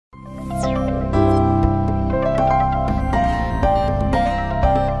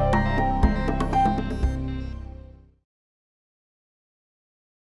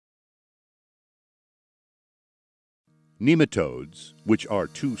Nematodes, which are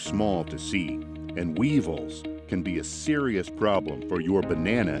too small to see, and weevils can be a serious problem for your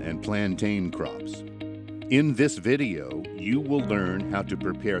banana and plantain crops. In this video, you will learn how to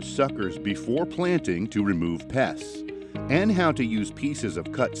prepare suckers before planting to remove pests, and how to use pieces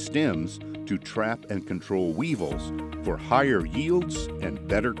of cut stems to trap and control weevils for higher yields and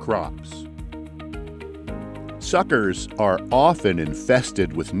better crops. Suckers are often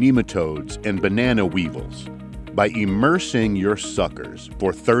infested with nematodes and banana weevils. By immersing your suckers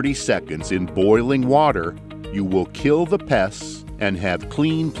for 30 seconds in boiling water, you will kill the pests and have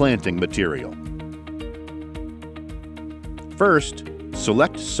clean planting material. First,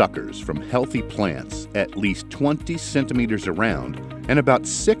 select suckers from healthy plants at least 20 centimeters around and about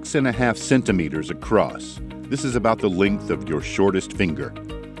 6.5 centimeters across. This is about the length of your shortest finger.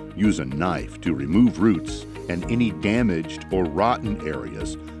 Use a knife to remove roots and any damaged or rotten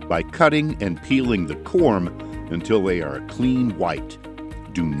areas by cutting and peeling the corm until they are a clean white.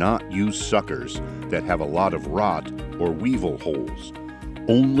 Do not use suckers that have a lot of rot or weevil holes.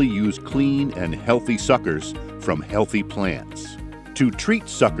 Only use clean and healthy suckers from healthy plants. To treat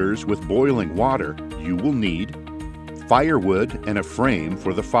suckers with boiling water, you will need firewood and a frame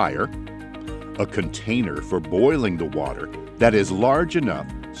for the fire, a container for boiling the water that is large enough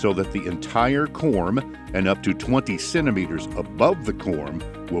so that the entire corm and up to 20 centimeters above the corm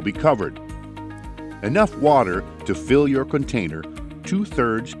will be covered. Enough water to fill your container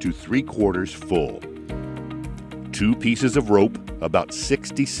 2/3 to 3/4 full. 2 pieces of rope about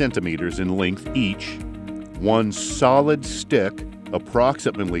 60 centimeters in length each. 1 solid stick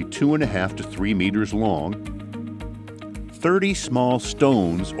approximately 2.5 to 3 meters long. 30 small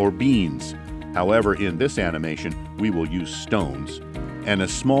stones or beans. However, in this animation, we will use stones. And a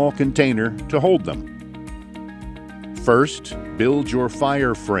small container to hold them. First, build your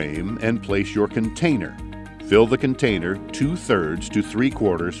fire frame and place your container. Fill the container 2/3 to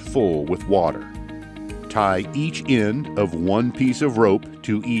 3/4 full with water. Tie each end of 1 piece of rope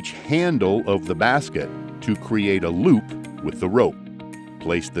to each handle of the basket to create a loop with the rope.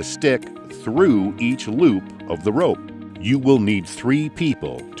 Place the stick through each loop of the rope. You will need 3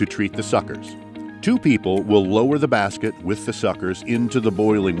 people to treat the suckers. 2 people will lower the basket with the suckers into the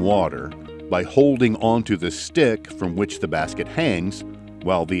boiling water by holding onto the stick from which the basket hangs,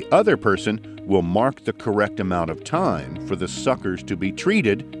 while the other person will mark the correct amount of time for the suckers to be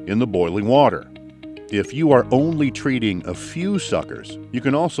treated in the boiling water. If you are only treating a few suckers, you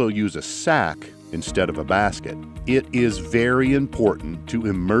can also use a sack instead of a basket. It is very important to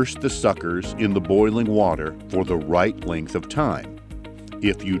immerse the suckers in the boiling water for the right length of time.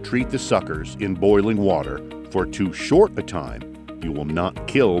 If you treat the suckers in boiling water for too short a time, you will not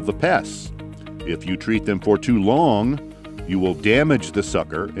kill the pests. If you treat them for too long, you will damage the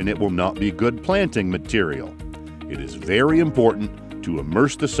sucker and it will not be good planting material. It is very important to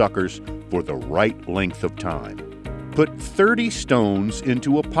immerse the suckers for the right length of time. Put 30 stones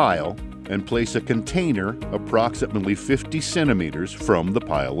into a pile and place a container approximately 50 centimeters from the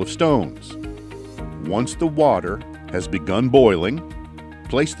pile of stones. Once the water has begun boiling,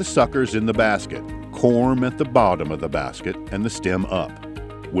 place the suckers in the basket, corm at the bottom of the basket and the stem up,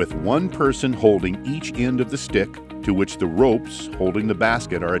 with 1 person holding each end of the stick to which the ropes holding the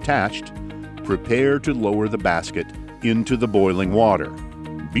basket are attached. Prepare to lower the basket into the boiling water.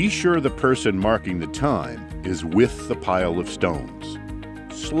 Be sure the person marking the time is with the pile of stones.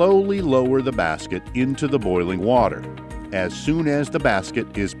 Slowly lower the basket into the boiling water. As soon as the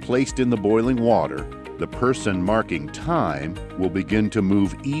basket is placed in the boiling water, the person marking time will begin to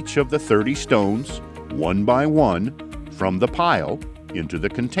move each of the 30 stones, one by one, from the pile into the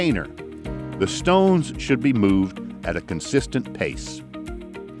container. The stones should be moved at a consistent pace.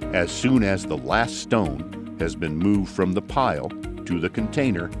 As soon as the last stone has been moved from the pile to the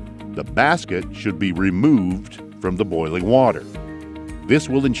container, the basket should be removed from the boiling water. This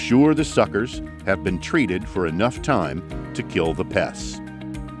will ensure the suckers have been treated for enough time to kill the pests.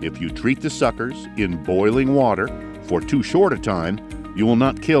 If you treat the suckers in boiling water for too short a time, you will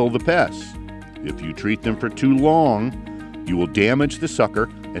not kill the pests. If you treat them for too long, you will damage the sucker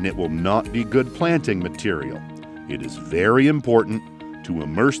and it will not be good planting material. It is very important to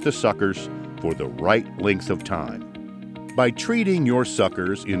immerse the suckers for the right length of time. By treating your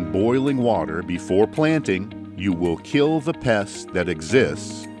suckers in boiling water before planting, you will kill the pests that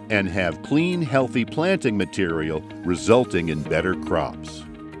exist and have clean, healthy planting material, resulting in better crops.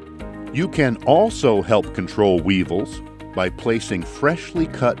 You can also help control weevils by placing freshly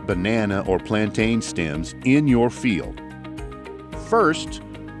cut banana or plantain stems in your field. First,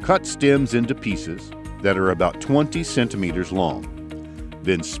 cut stems into pieces that are about 20 centimeters long.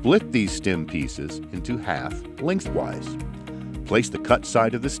 Then split these stem pieces into half lengthwise. Place the cut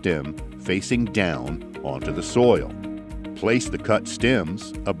side of the stem facing down onto the soil. Place the cut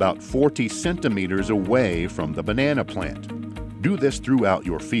stems about 40 centimeters away from the banana plant. Do this throughout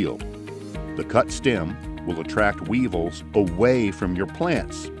your field. The cut stem will attract weevils away from your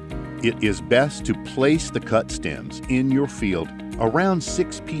plants. It is best to place the cut stems in your field around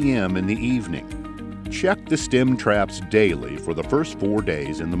 6 p.m. in the evening. Check the stem traps daily for the first 4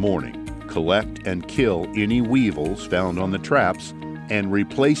 days in the morning. Collect and kill any weevils found on the traps and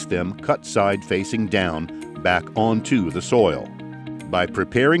replace them cut side facing down back onto the soil. By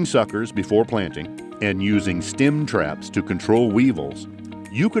preparing suckers before planting and using stem traps to control weevils,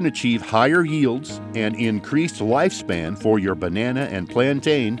 you can achieve higher yields and increased lifespan for your banana and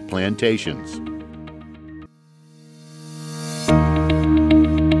plantain plantations.